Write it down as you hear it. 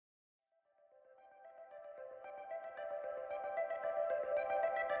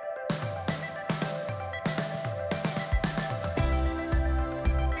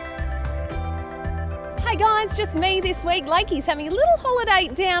Hey guys, just me this week. Lakey's having a little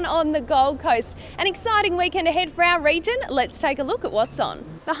holiday down on the Gold Coast. An exciting weekend ahead for our region. Let's take a look at what's on.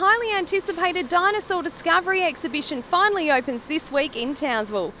 The highly anticipated Dinosaur Discovery exhibition finally opens this week in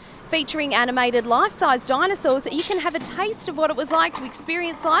Townsville. Featuring animated life-size dinosaurs, you can have a taste of what it was like to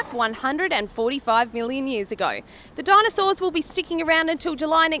experience life 145 million years ago. The dinosaurs will be sticking around until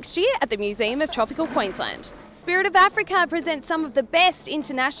July next year at the Museum of Tropical Queensland. Spirit of Africa presents some of the best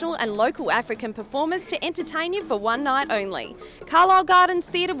international and local African performers to entertain you for one night only. Carlisle Gardens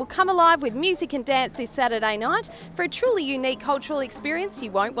Theatre will come alive with music and dance this Saturday night. For a truly unique cultural experience,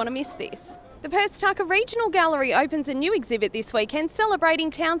 you won't want to miss this. The Perth Tucker Regional Gallery opens a new exhibit this weekend celebrating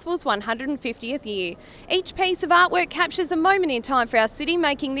Townsville's 150th year. Each piece of artwork captures a moment in time for our city,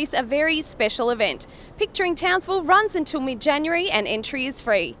 making this a very special event. Picturing Townsville runs until mid-January and entry is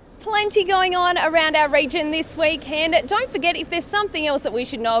free. Plenty going on around our region this weekend. Don't forget, if there's something else that we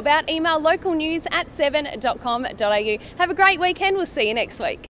should know about, email localnews@7.com.au. Have a great weekend. We'll see you next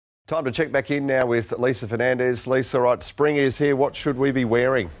week. Time to check back in now with Lisa Fernandez. Lisa, right, spring is here. What should we be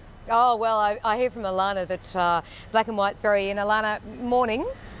wearing? Oh, well, I hear from Alana that black and white's very in. Alana, morning.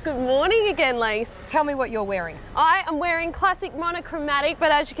 Good morning again, Lise. Tell me what you're wearing. I am wearing classic monochromatic,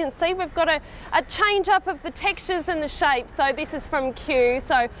 but as you can see, we've got a change up of the textures and the shapes. So this is from Q,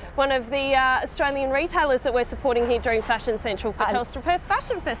 so one of the Australian retailers that we're supporting here during Fashion Central for Telstra Perth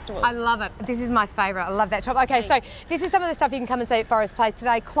Fashion Festival. I love it. This is my favourite. I love that top. Okay, so this is some of the stuff you can come and see at Forest Place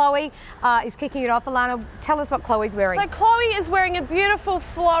today. Chloe is kicking it off. Alana, tell us what Chloe's wearing. So Chloe is wearing a beautiful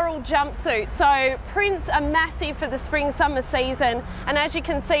floral jumpsuit. So prints are massive for the spring-summer season, and as you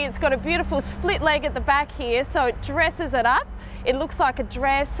can see, it's got a beautiful split leg at the back here, so it dresses it up. It looks like a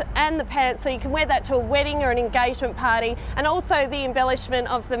dress and the pants, so you can wear that to a wedding or an engagement party, and also the embellishment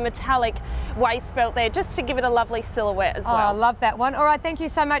of the metallic waist belt there, just to give it a lovely silhouette as well. Oh, I love that one. All right, thank you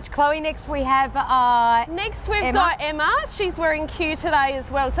so much, Chloe. Next we have Next we've Emma. got Emma. She's wearing Q today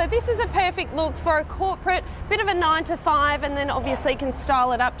as well. So this is a perfect look for a corporate, bit of a 9 to 5, and then obviously can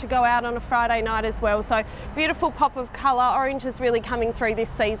style it up to go out on a Friday night as well. So beautiful pop of colour. Orange is really coming through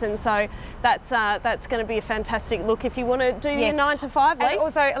this season, so that's going to be a fantastic look if you want to do your 9 to 5, Lise. And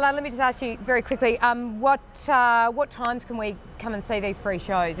also, Alana, let me just ask you very quickly, what times can we come and see these free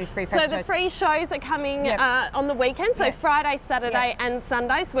shows, these free fashion shows? So the free shows are coming on the weekend, so Friday, Saturday and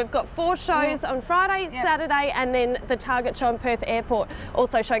Sunday. So we've got 4 shows on Friday, Saturday, and then the Target show in Perth Airport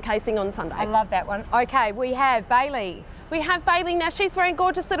also showcasing on Sunday. I love that one. Okay, we have Bailey. We have Bailey now. She's wearing a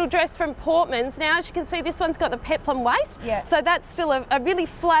gorgeous little dress from Portman's. Now, as you can see, this one's got the peplum waist. Yeah. So that's still a really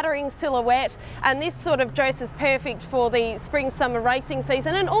flattering silhouette. And this sort of dress is perfect for the spring-summer racing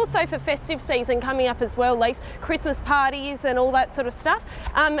season, and also for festive season coming up as well, Lise. Christmas parties and all that sort of stuff.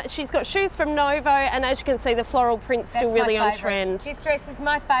 She's got shoes from Novo, and as you can see, the floral print's still really on trend. This dress is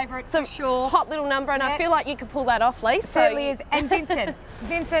my favourite for sure. Hot little number, and I feel like you could pull that off, Lise. Certainly is. And Vincent.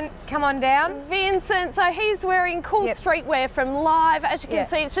 Vincent, come on down. Vincent, so he's wearing cool streetwear from Live. As you can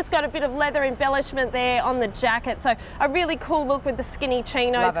see, it's just got a bit of leather embellishment there on the jacket. So a really cool look with the skinny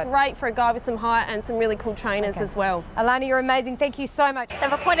chinos. Great for a guy with some height and some really cool trainers as well. Alana, you're amazing. Thank you so much.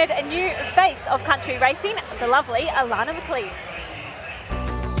 They've appointed a new face of country racing, the lovely Alana McLean.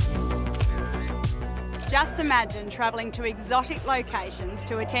 Just imagine travelling to exotic locations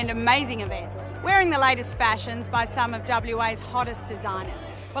to attend amazing events, wearing the latest fashions by some of WA's hottest designers.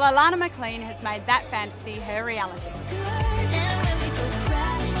 Well, Alana McLean has made that fantasy her reality.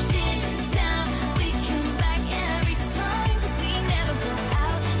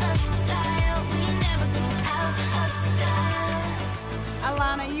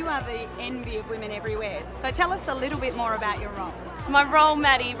 Alana, you are the envy of women everywhere. So tell us a little bit more about your role. My role,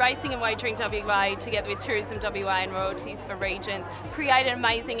 Maddie, Racing and Wagering WA, together with Tourism WA and Royalties for Regions, create an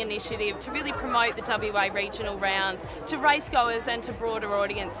amazing initiative to really promote the WA regional rounds to racegoers and to broader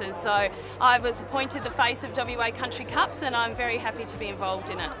audiences. So I was appointed the face of WA Country Cups, and I'm very happy to be involved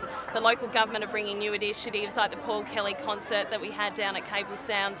in it. The local government are bringing new initiatives like the Paul Kelly concert that we had down at Cable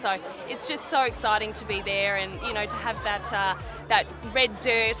Sound. So it's just so exciting to be there, and you know, to have that red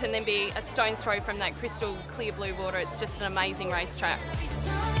dirt and then be a stone's throw from that crystal clear blue water. It's just an amazing racetrack.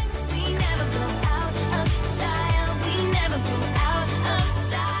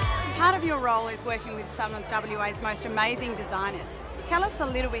 Part of your role is working with some of WA's most amazing designers. Tell us a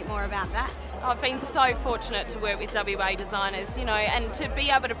little bit more about that. I've been so fortunate to work with WA designers, you know, and to be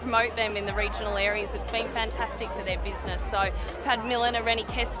able to promote them in the regional areas. It's been fantastic for their business. So we've had Millen, Rennie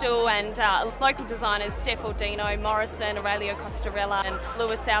Kestel, and local designers Steph Ordino, Morrison, Aurelio Costarella and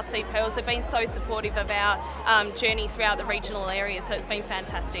Lewis South Sea Pearls. They've been so supportive of our journey throughout the regional areas, so it's been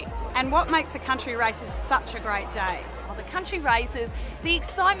fantastic. And what makes the country races such a great day? The country races, the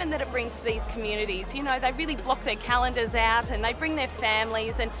excitement that it brings to these communities. You know, they really block their calendars out and they bring their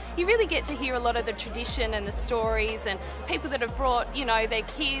families, and you really get to hear a lot of the tradition and the stories and people that have brought, you know, their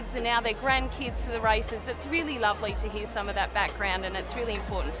kids and now their grandkids to the races. It's really lovely to hear some of that background, and it's really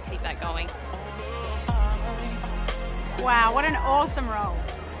important to keep that going. Wow, what an awesome role.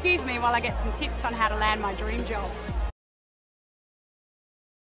 Excuse me while I get some tips on how to land my dream job.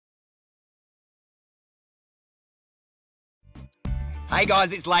 Hey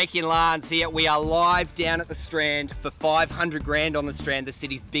guys, it's Lakey and Lance here. We are live down at the Strand for 500 grand on the Strand, the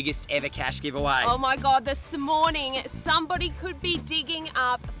city's biggest ever cash giveaway. Oh my God, this morning somebody could be digging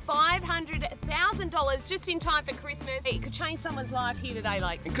up $500,000 just in time for Christmas. It could change someone's life here today,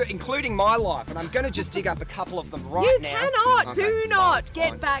 Lakes. Including my life, and I'm going to just dig up a couple of them now. Cannot, do not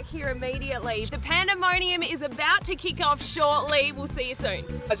get back here immediately. The pandemonium is about to kick off shortly. We'll see you soon.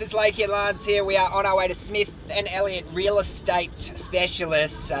 Guys, it's Lakey and Lance here. We are on our way to Smith and Elliott Real Estate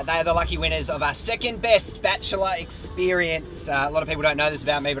Specialists. They are the lucky winners of our second best Bachelor experience. A lot of people don't know this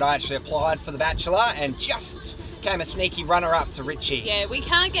about me, but I actually applied for the Bachelor and just came a sneaky runner-up to Richie. Yeah, we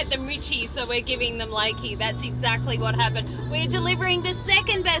can't get them Richie, so we're giving them Lakey. That's exactly what happened. We're delivering the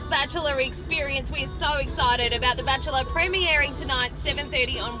second best Bachelor experience. We're so excited about the Bachelor premiering tonight,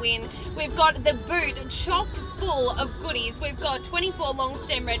 7:30 on Win. We've got the boot chocked full of goodies. We've got 24 long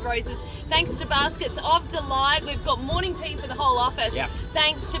stem red roses. Thanks to Baskets of Delight. We've got morning tea for the whole office. Yep.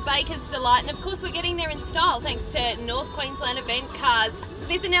 Thanks to Baker's Delight. And of course, we're getting there in style thanks to North Queensland Event Cars.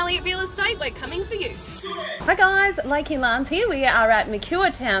 Smith and Elliott Real Estate, we're coming for you. Hi guys, Lakey and Lance here. We are at Mercure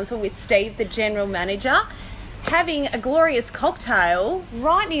Townsville with Steve, the General Manager, having a glorious cocktail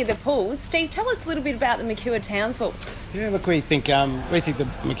right near the pool. Steve, tell us a little bit about the Mercure Townsville. Yeah, look, we think the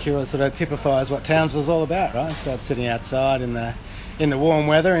Mercure sort of typifies what Townsville's all about, right? It's about sitting outside in the warm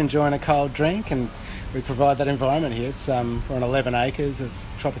weather, enjoying a cold drink, and we provide that environment here. It's we're on 11 acres of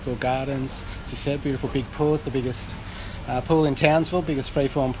tropical gardens. As you said, beautiful big pool. It's the biggest pool in Townsville, biggest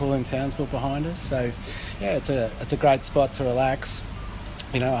freeform pool in Townsville behind us. So, yeah, it's a great spot to relax.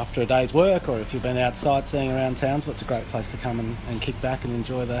 You know, after a day's work, or if you've been out sightseeing around Townsville, it's a great place to come and kick back and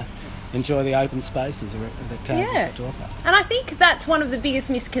enjoy the open spaces that Townsville's got to offer. And I think that's one of the biggest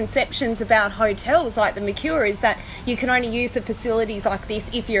misconceptions about hotels like the Mercure, is that you can only use the facilities like this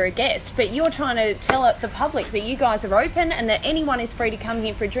if you're a guest, but you're trying to tell the public that you guys are open and that anyone is free to come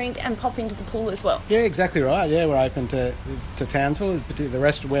here for a drink and pop into the pool as well. Yeah, exactly right. Yeah, we're open to Townsville, particularly the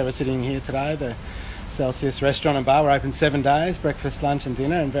restaurant where we're sitting here today, the Celsius Restaurant and Bar. We're open 7 days, breakfast, lunch and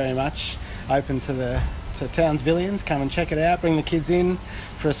dinner, and very much open to Townsvillians. Come and check it out, bring the kids in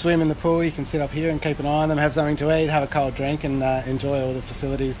for a swim in the pool. You can sit up here and keep an eye on them, have something to eat, have a cold drink, and enjoy all the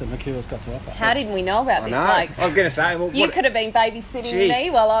facilities that Mercure's got to offer. How didn't we know about this, Lakes? I was going to say, well, you could have been babysitting me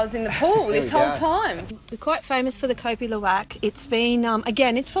while I was in the pool this whole time. We're quite famous for the Kopi Luwak. It's been,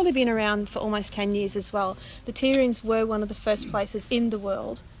 again, it's probably been around for almost 10 years as well. The tea rooms were one of the first places in the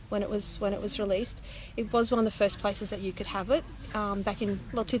world when it was released. It was one of the first places that you could have it, back in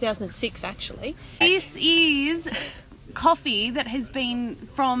 2006 actually. This is coffee that has been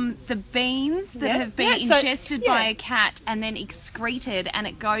from the beans that have been ingested by a cat and then excreted, and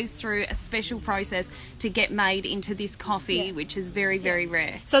it goes through a special process to get made into this coffee, which is very, very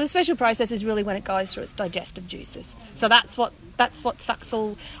rare. So the special process is really when it goes through its digestive juices. So that's what sucks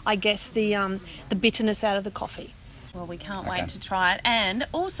all, I guess, the bitterness out of the coffee. Well, we can't wait to try it. And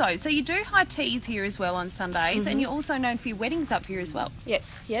also, so you do high teas here as well on Sundays, and you're also known for your weddings up here as well.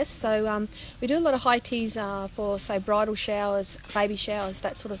 Yes. So we do a lot of high teas for, say, bridal showers, baby showers,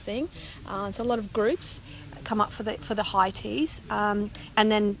 that sort of thing. So a lot of groups come up for the high teas, and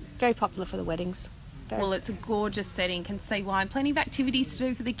then very popular for the weddings. Well, it's a gorgeous setting, can see why. And plenty of activities to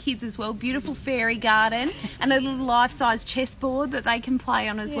do for the kids as well. Beautiful fairy garden and a little life-size chessboard that they can play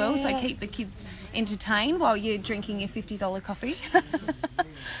on as well, so keep the kids entertained while you're drinking your $50 coffee.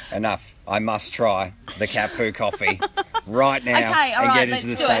 Enough. I must try the cat poo coffee right now. Okay, all right, let's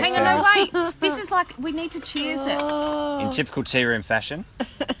do it. Hang on, no, wait. This is like, we need to cheers it. In typical tea room fashion.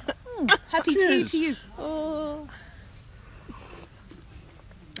 Happy tea to you.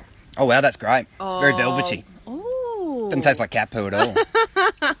 Oh wow, that's great. It's very velvety. Oh. Doesn't taste like cat poo at all.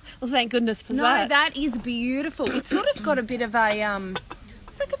 Well, thank goodness for that. No, that is beautiful. It's sort of got a bit of a,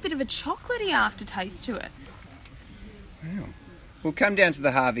 it's like a bit of a chocolatey aftertaste to it. Wow. We'll come down to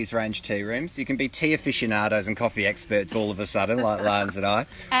the Harvey's Range tea rooms. You can be tea aficionados and coffee experts all of a sudden, like Lance and I.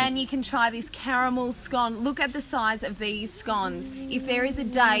 And you can try this caramel scone. Look at the size of these scones. If there is a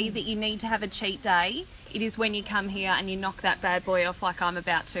day that you need to have a cheat day, it is when you come here and you knock that bad boy off like I'm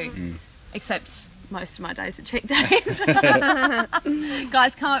about to. Except most of my days are cheat days.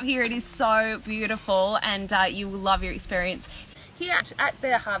 Guys, come up here. It is so beautiful, and you will love your experience here at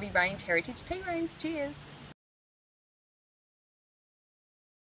the Harvey Range Heritage Tea Rooms. Cheers.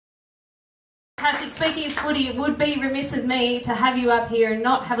 Fantastic. Speaking of footy, it would be remiss of me to have you up here and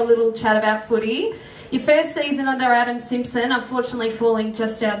not have a little chat about footy. Your first season under Adam Simpson, unfortunately falling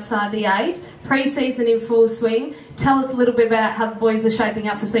just outside the 8. Pre-season in full swing. Tell us a little bit about how the boys are shaping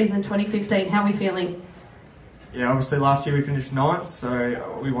up for season 2015. How are we feeling? Yeah, obviously last year we finished 9th,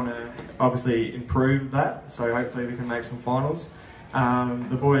 so we want to obviously improve that. So hopefully we can make some finals.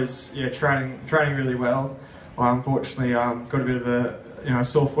 The boys, yeah, training really well. I unfortunately got a bit of a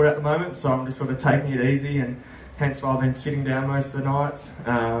sore foot at the moment, so I'm just sort of taking it easy, and hence why I've been sitting down most of the nights.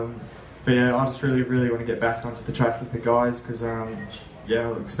 But yeah, I just really want to get back onto the track with the guys because yeah,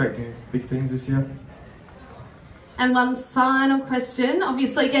 I'm expecting big things this year. And one final question,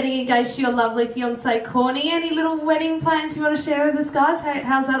 obviously getting engaged to your lovely fiancée Corny. Any little wedding plans you want to share with us, guys?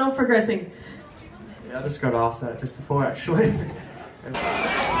 How's that all progressing? Yeah, I just got asked that just before actually. Okay,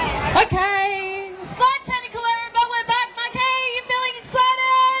 slight technical error, but we're back. Mikey, you feeling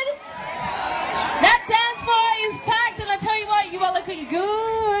excited? That dance floor is packed, and I tell you what, you are looking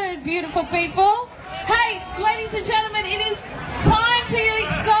good, beautiful people. Hey, ladies and gentlemen, it is time to get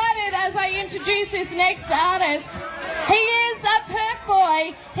excited as I introduce this next artist. He is a Perth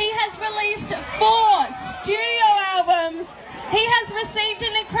boy. He has released 4 studio albums. He has received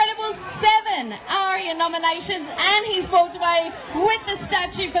an incredible 7 ARIA nominations, and he's walked away with the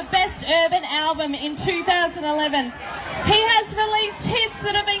statue for Best Urban Album in 2011. He has released hits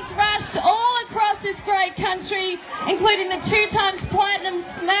that have been thrashed all across this great country, including the 2x platinum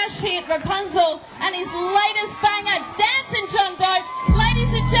smash hit Rapunzel and his latest banger, Dancing John Doe.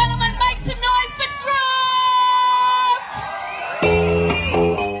 Ladies and gentlemen, make some noise for Draft!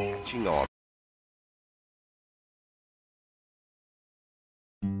 Catching on.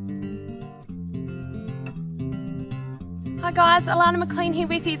 Hi guys, Alana McLean here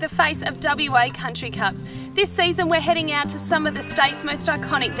with you, the face of WA Country Cups. This season we're heading out to some of the state's most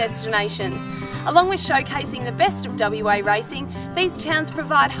iconic destinations. Along with showcasing the best of WA racing, these towns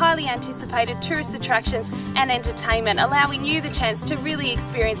provide highly anticipated tourist attractions and entertainment, allowing you the chance to really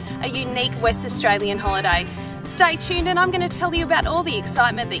experience a unique West Australian holiday. Stay tuned and I'm going to tell you about all the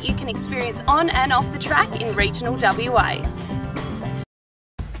excitement that you can experience on and off the track in regional WA.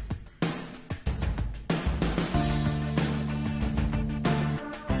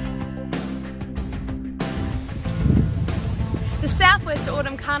 The Southwest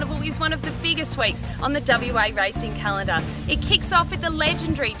Autumn Carnival is one of the biggest weeks on the WA racing calendar. It kicks off with the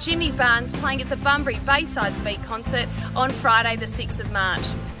legendary Jimmy Barnes playing at the Bunbury Bayside Speed Concert on Friday the 6th of March.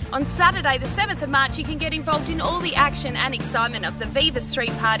 On Saturday the 7th of March you can get involved in all the action and excitement of the Viva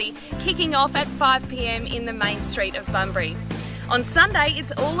Street Party, kicking off at 5 p.m. in the main street of Bunbury. On Sunday,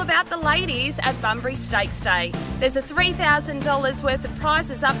 it's all about the ladies at Bunbury Stakes Day. There's a $3,000 worth of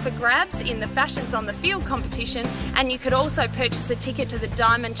prizes up for grabs in the Fashions on the Field competition, and you could also purchase a ticket to the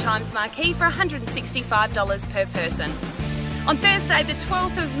Diamond Chimes Marquee for $165 per person. On Thursday, the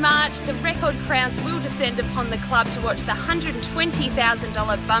 12th of March, the record crowns will descend upon the club to watch the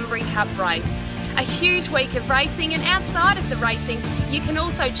 $120,000 Bunbury Cup race. A huge week of racing, and outside of the racing you can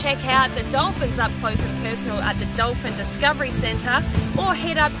also check out the dolphins up close and personal at the Dolphin Discovery Centre, or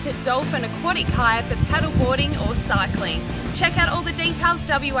head up to Dolphin Aquatic Hire for paddleboarding or cycling. Check out all the details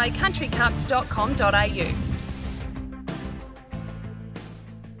wacountrycups.com.au.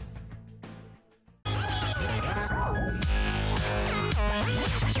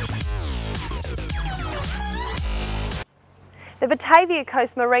 The Batavia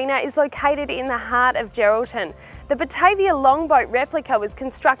Coast Marina is located in the heart of Geraldton. The Batavia longboat replica was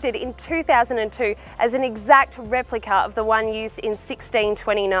constructed in 2002 as an exact replica of the one used in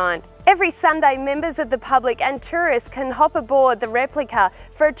 1629. Every Sunday, members of the public and tourists can hop aboard the replica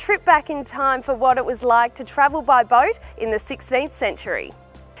for a trip back in time for what it was like to travel by boat in the 16th century.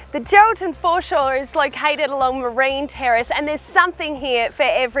 The Geraldton foreshore is located along Marine Terrace, and there's something here for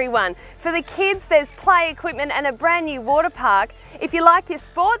everyone. For the kids, there's play equipment and a brand new water park. If you like your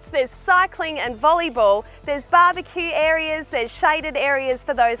sports, there's cycling and volleyball. There's barbecue areas, there's shaded areas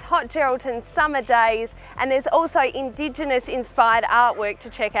for those hot Geraldton summer days, and there's also Indigenous inspired artwork to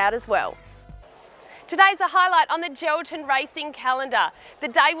check out as well. Today's a highlight on the Geraldton racing calendar. The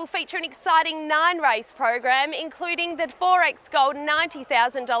day will feature an exciting 9-race program, including the 4X Gold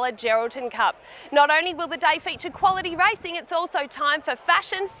 $90,000 Geraldton Cup. Not only will the day feature quality racing, it's also time for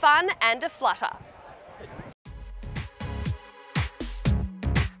fashion, fun and a flutter.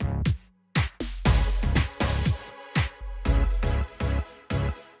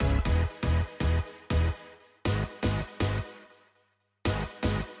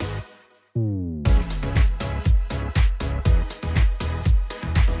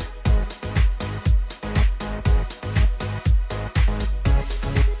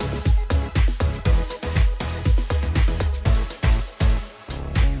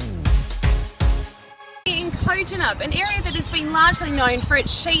 Kojonup, an area that has been largely known for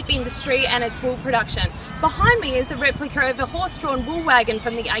its sheep industry and its wool production. Behind me is a replica of a horse-drawn wool wagon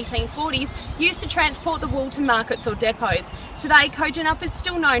from the 1840s used to transport the wool to markets or depots. Today, Kojonup is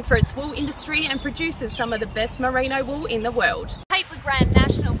still known for its wool industry and produces some of the best merino wool in the world. Cape Legrand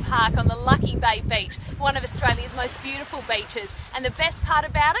National Park on the Lucky Bay Beach, one of Australia's most beautiful beaches, and the best part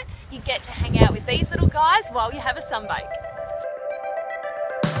about it, you get to hang out with these little guys while you have a sunbake.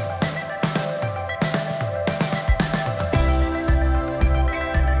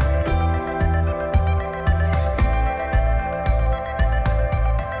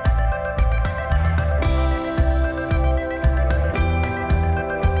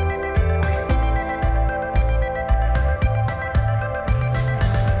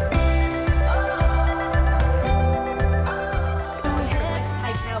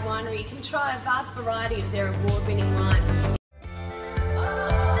 You can try a vast variety of their award-winning wines.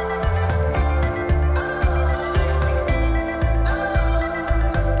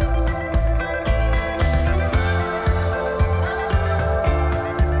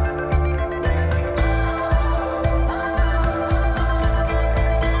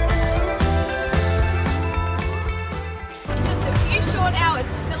 In just a few short hours,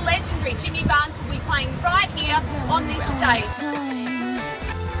 the legendary Jimmy Barnes will be playing right here on this stage.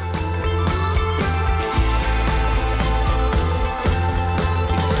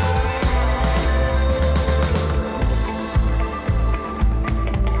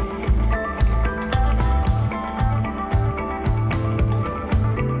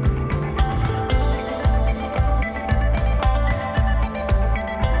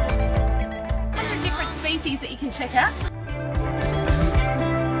 That you can check out.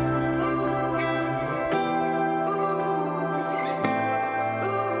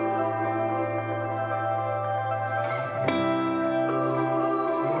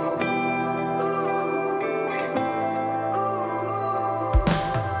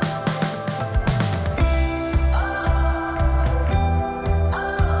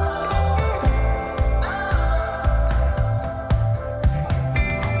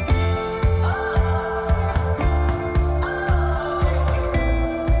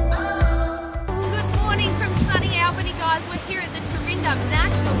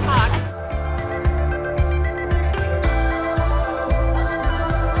 National Parks.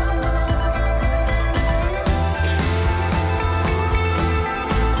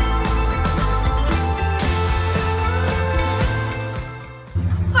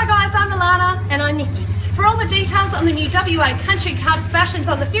 Hi guys, I'm Alana. And I'm Nikki. For all the details on the new WA Country Cups Fashions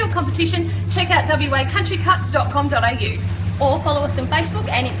on the Field competition, check out wacountrycups.com.au Or follow us on Facebook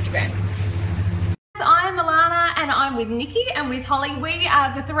and Instagram. I'm Alana and I'm with Nikki and with Holly. We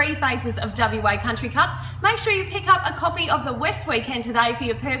are the three faces of WA Country Cups. Make sure you pick up a copy of the West Weekend today for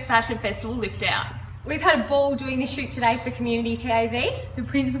your Perth Fashion Festival lift out. We've had a ball doing this shoot today for Community TV, the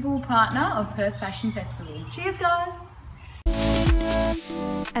principal partner of Perth Fashion Festival. Cheers guys!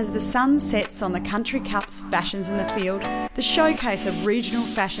 As the sun sets on the Country Cups Fashions in the Field, the showcase of regional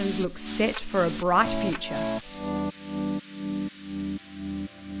fashions looks set for a bright future.